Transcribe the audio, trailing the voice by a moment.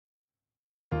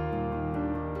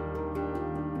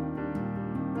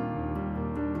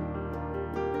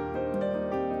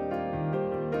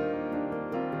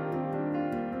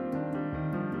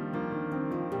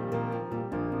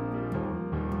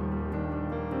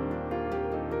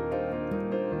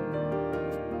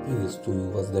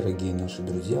Приветствую вас, дорогие наши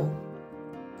друзья,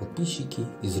 подписчики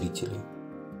и зрители.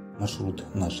 Маршрут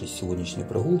нашей сегодняшней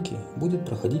прогулки будет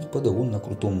проходить по довольно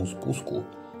крутому спуску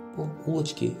по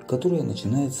улочке, которая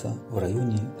начинается в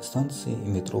районе станции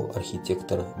метро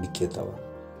архитектора Бекетова.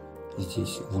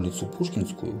 Здесь в улицу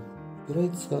Пушкинскую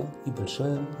упирается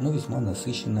небольшая, но весьма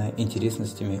насыщенная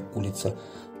интересностями улица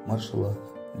Маршала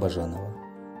Бажанова.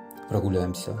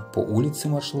 Прогуляемся по улице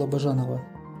Маршала Бажанова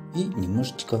и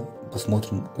немножечко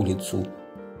посмотрим улицу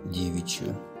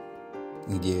Девичью,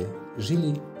 где жили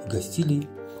и гостили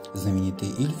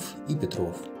знаменитые Ильф и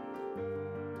Петров.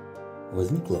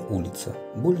 Возникла улица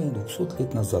более 200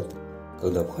 лет назад,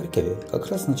 когда в Харькове как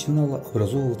раз начинала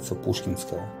образовываться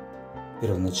Пушкинская.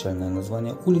 Первоначальное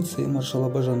название улицы Маршала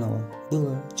Бажанова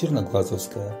было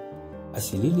Черноглазовская, а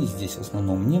селились здесь в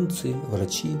основном немцы,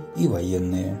 врачи и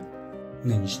военные.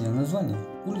 Нынешнее название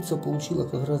улица получила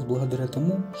как раз благодаря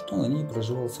тому, что на ней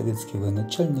проживал советский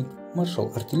военачальник,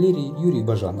 маршал артиллерии Юрий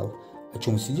Бажанов, о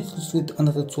чем свидетельствует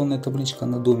аннотационная табличка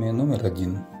на доме номер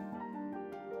 1.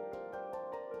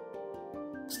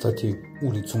 Кстати,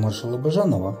 улицу маршала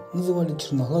Бажанова называли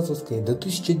Черноглазовской до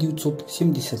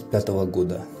 1975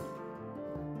 года.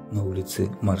 На улице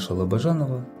маршала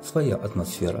Бажанова своя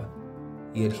атмосфера,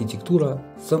 и архитектура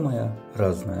самая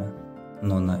разная,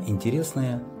 но она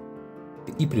интересная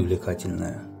и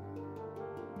привлекательная.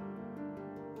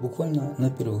 Буквально на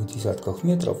первых десятках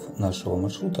метров нашего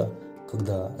маршрута,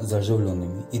 когда за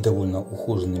оживленными и довольно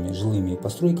ухоженными жилыми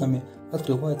постройками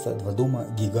открываются два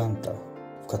дома-гиганта,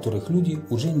 в которых люди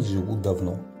уже не живут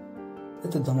давно.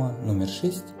 Это дома номер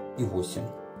 6 и 8.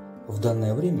 В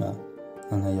данное время,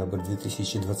 на ноябрь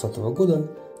 2020 года,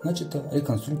 начата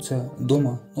реконструкция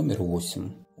дома номер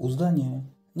 8. У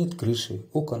здания нет крыши,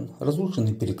 окон,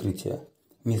 разрушены перекрытия.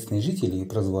 Местные жители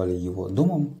прозвали его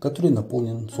домом, который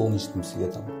наполнен солнечным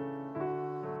светом.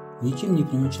 В ничем не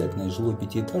примечательной жилой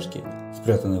пятиэтажке,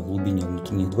 спрятанной в глубине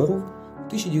внутренних дворов,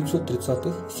 в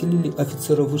 1930-х селили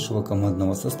офицеров высшего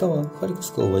командного состава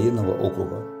Харьковского военного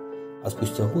округа. А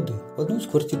спустя годы в одну из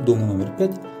квартир дома номер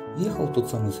 5 въехал тот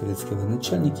самый советский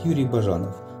военачальник Юрий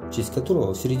Бажанов, в честь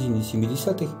которого в середине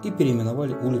 70-х и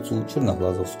переименовали улицу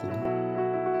Черноглазовскую.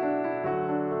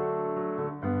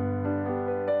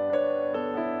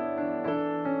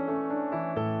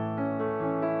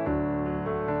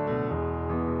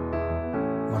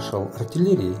 Маршал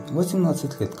артиллерии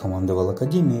 18 лет командовал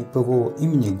Академией ПВО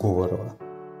имени Говорова.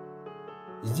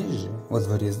 Здесь же, во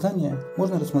дворе здания,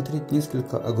 можно рассмотреть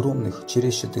несколько огромных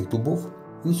черещатых дубов,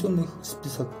 внесенных в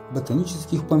список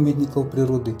ботанических памятников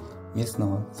природы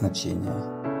местного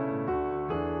значения.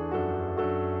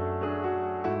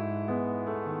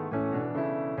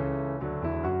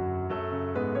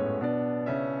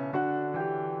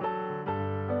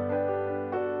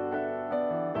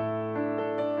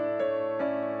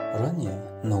 Ранее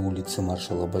на улице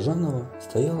маршала Бажанова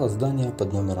стояло здание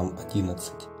под номером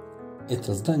 11.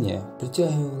 Это здание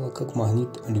притягивало как магнит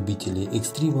любителей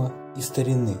экстрима и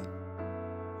старины.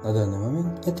 На данный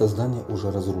момент это здание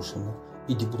уже разрушено,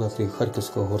 и депутаты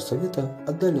Харьковского горсовета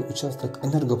отдали участок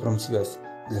 «Энергопромсвязь»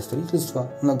 для строительства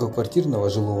многоквартирного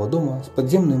жилого дома с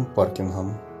подземным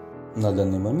паркингом. На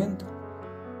данный момент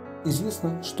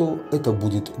известно, что это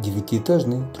будет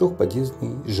 9-этажный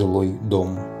трехподъездный жилой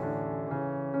дом.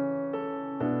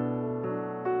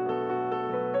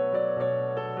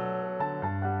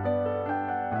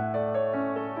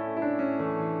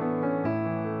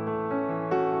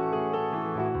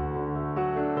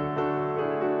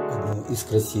 Из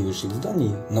красивейших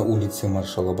зданий на улице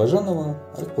маршала Бажанова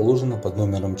расположено под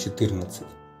номером 14.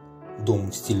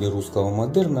 Дом в стиле русского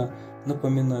модерна,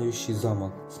 напоминающий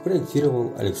замок,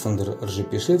 спроектировал Александр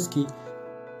Ржепишевский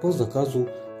по заказу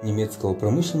немецкого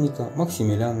промышленника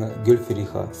Максимилиана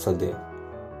Гельфериха Саде.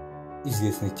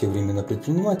 Известный в те времена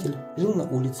предприниматель жил на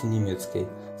улице Немецкой,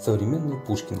 современной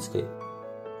Пушкинской,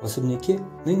 в особняке,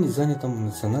 ныне занятом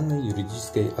Национальной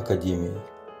юридической академией.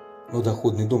 Но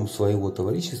доходный дом своего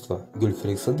товарищества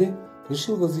Гельферих Саде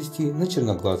решил возвести на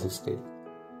Черноглазовской.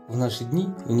 В наши дни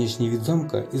внешний вид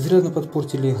замка изрядно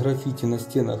подпортили граффити на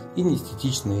стенах и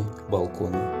неэстетичные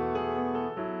балконы.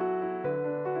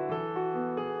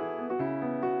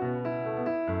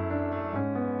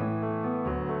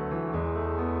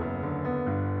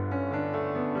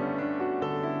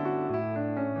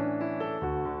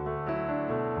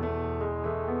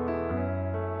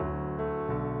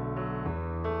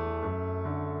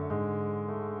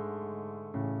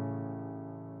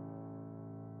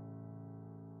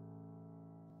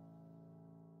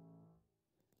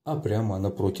 А прямо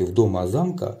напротив дома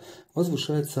замка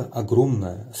возвышается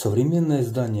огромное современное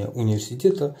здание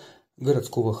университета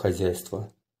городского хозяйства.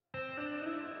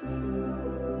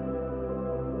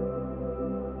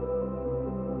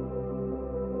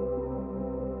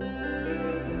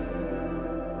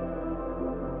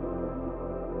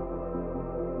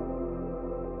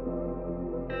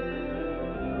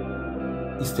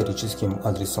 Историческим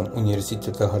адресом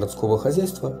университета городского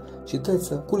хозяйства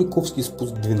считается Куликовский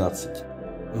спуск 12,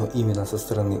 но именно со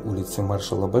стороны улицы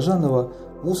Маршала Бажанова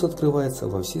вуз открывается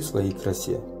во всей своей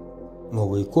красе.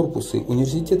 Новые корпусы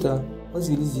университета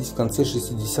возвели здесь в конце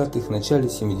 60-х, начале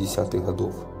 70-х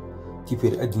годов.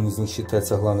 Теперь один из них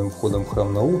считается главным входом в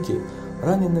храм науки.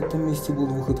 Ранее на этом месте был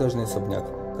двухэтажный особняк,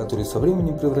 который со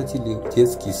временем превратили в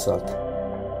детский сад.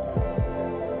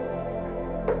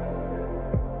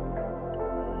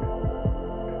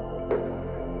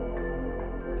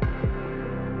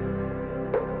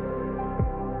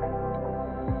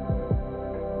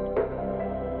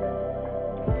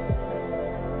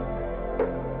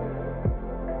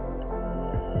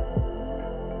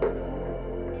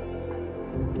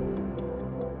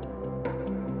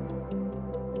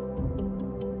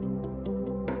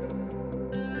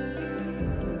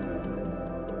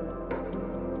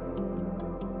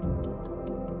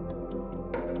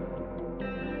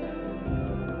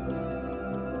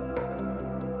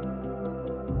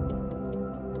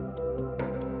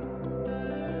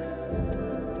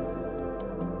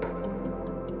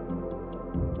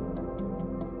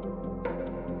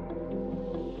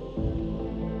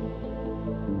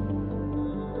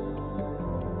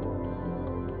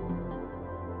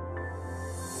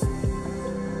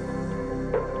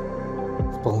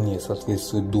 Вполне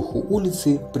соответствует духу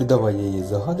улицы, придавая ей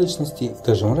загадочности и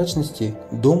даже мрачности,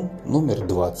 дом номер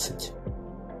 20.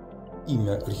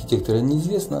 Имя архитектора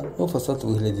неизвестно, но фасад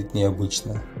выглядит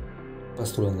необычно.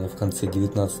 Построенное в конце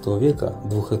 19 века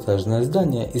двухэтажное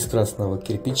здание из красного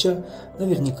кирпича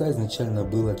наверняка изначально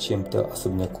было чем-то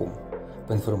особняком.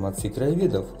 По информации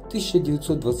краеведов, в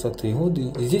 1920-е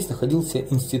годы здесь находился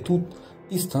институт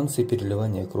и станция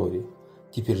переливания крови.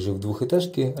 Теперь же в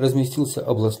двухэтажке разместился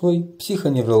областной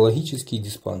психоневрологический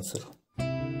диспансер.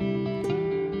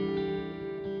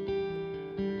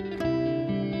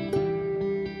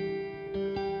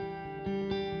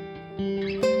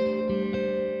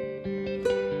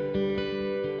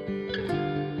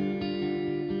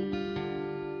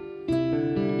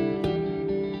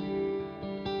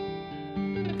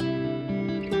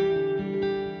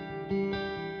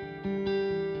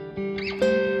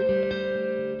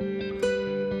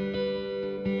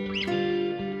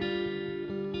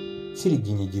 В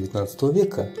середине 19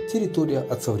 века территория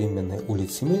от современной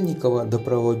улицы Мельникова до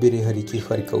правого берега реки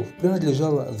Харьков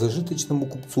принадлежала зажиточному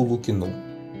купцу Лукину.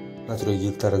 На 3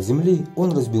 гектарах земли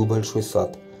он разбил большой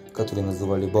сад, который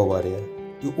называли Бавария,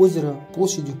 и озеро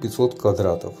площадью 500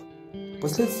 квадратов.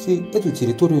 Впоследствии эту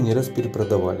территорию не раз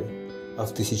перепродавали, а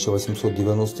в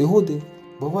 1890-е годы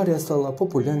Бавария стала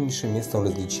популярнейшим местом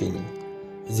развлечений.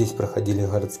 Здесь проходили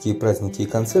городские праздники и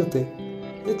концерты.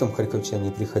 Летом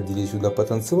харьковчане приходили сюда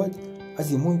потанцевать, а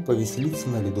зимой повеселиться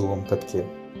на ледовом катке.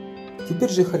 Теперь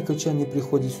же харьковчане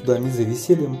приходят сюда не за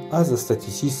весельем, а за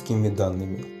статистическими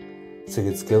данными. В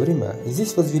советское время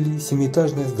здесь возвели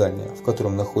 7-этажное здание, в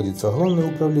котором находится Главное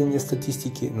управление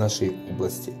статистики нашей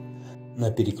области.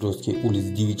 На перекрестке улиц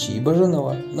Девичьей и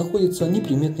Бажанова находится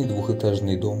неприметный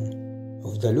двухэтажный дом.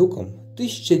 В далеком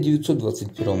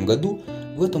 1921 году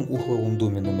в этом угловом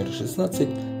доме номер 16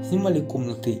 снимали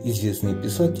комнаты известные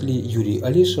писатели Юрий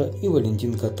Олеша и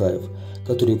Валентин Катаев,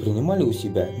 которые принимали у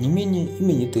себя не менее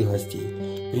именитых гостей.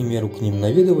 К примеру, к ним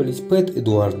наведывались поэт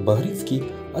Эдуард Багрицкий,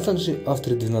 а также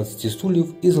авторы 12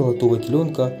 стульев и Золотого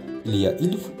теленка Илья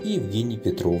Ильф и Евгений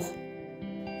Петров.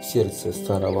 В сердце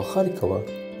старого Харькова,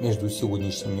 между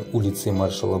сегодняшними улицей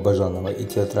Маршала Бажанова и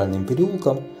Театральным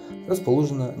переулком,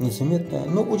 расположена незаметная,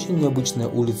 но очень необычная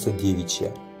улица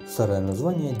Девичья, старое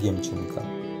название Демченко.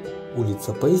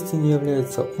 Улица поистине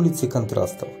является улицей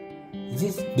контрастов.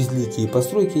 Здесь безликие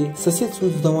постройки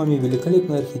соседствуют с домами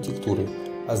великолепной архитектуры,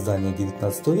 а здания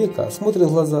 19 века смотрят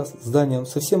в глаза зданиям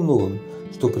совсем новым,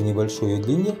 что при небольшой ее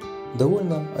длине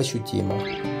довольно ощутимо.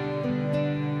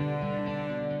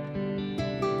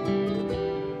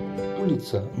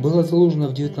 Улица была заложена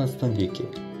в 19 веке,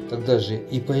 тогда же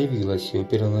и появилось ее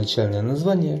первоначальное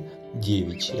название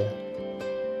Девичья.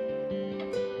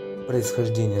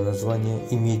 Происхождение названия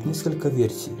имеет несколько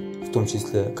версий, в том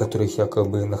числе которых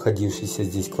якобы находившийся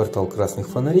здесь квартал красных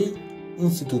фонарей,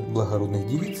 институт благородных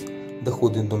девиц,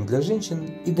 доходный дом для женщин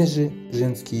и даже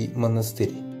женский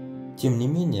монастырь. Тем не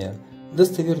менее,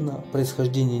 достоверно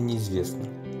происхождение неизвестно,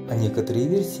 а некоторые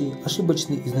версии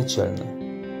ошибочны изначально.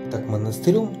 Так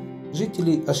монастырем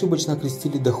жители ошибочно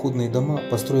окрестили доходные дома,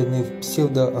 построенные в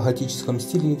псевдоготическом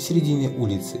стиле в середине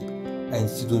улицы, а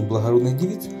институт благородных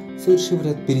девиц, совершив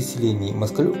ряд переселений,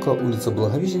 Москалевка, улица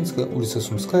Благовещенская, улица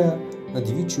Сумская, на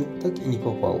Девичью так и не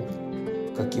попал.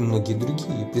 Как и многие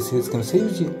другие, при Советском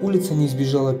Союзе улица не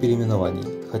избежала переименований,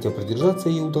 хотя продержаться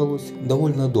ей удалось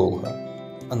довольно долго.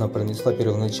 Она пронесла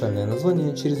первоначальное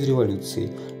название через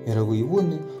революции, мировые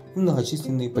войны и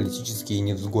многочисленные политические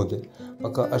невзгоды,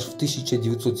 пока аж в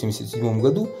 1977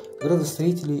 году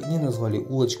градостроители не назвали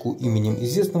улочку именем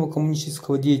известного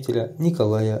коммунистического деятеля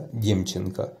Николая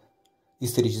Демченко.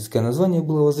 Историческое название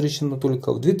было возвращено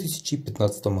только в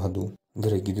 2015 году.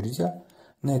 Дорогие друзья,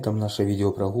 на этом наша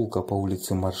видеопрогулка по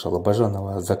улице Маршала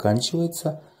Бажанова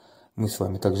заканчивается. Мы с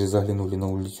вами также заглянули на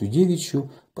улицу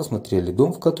Девичью, посмотрели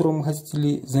дом, в котором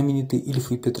гостили знаменитый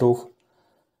Ильф и Петров.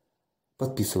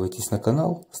 Подписывайтесь на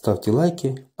канал, ставьте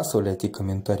лайки, оставляйте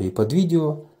комментарии под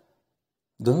видео.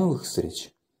 До новых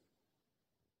встреч!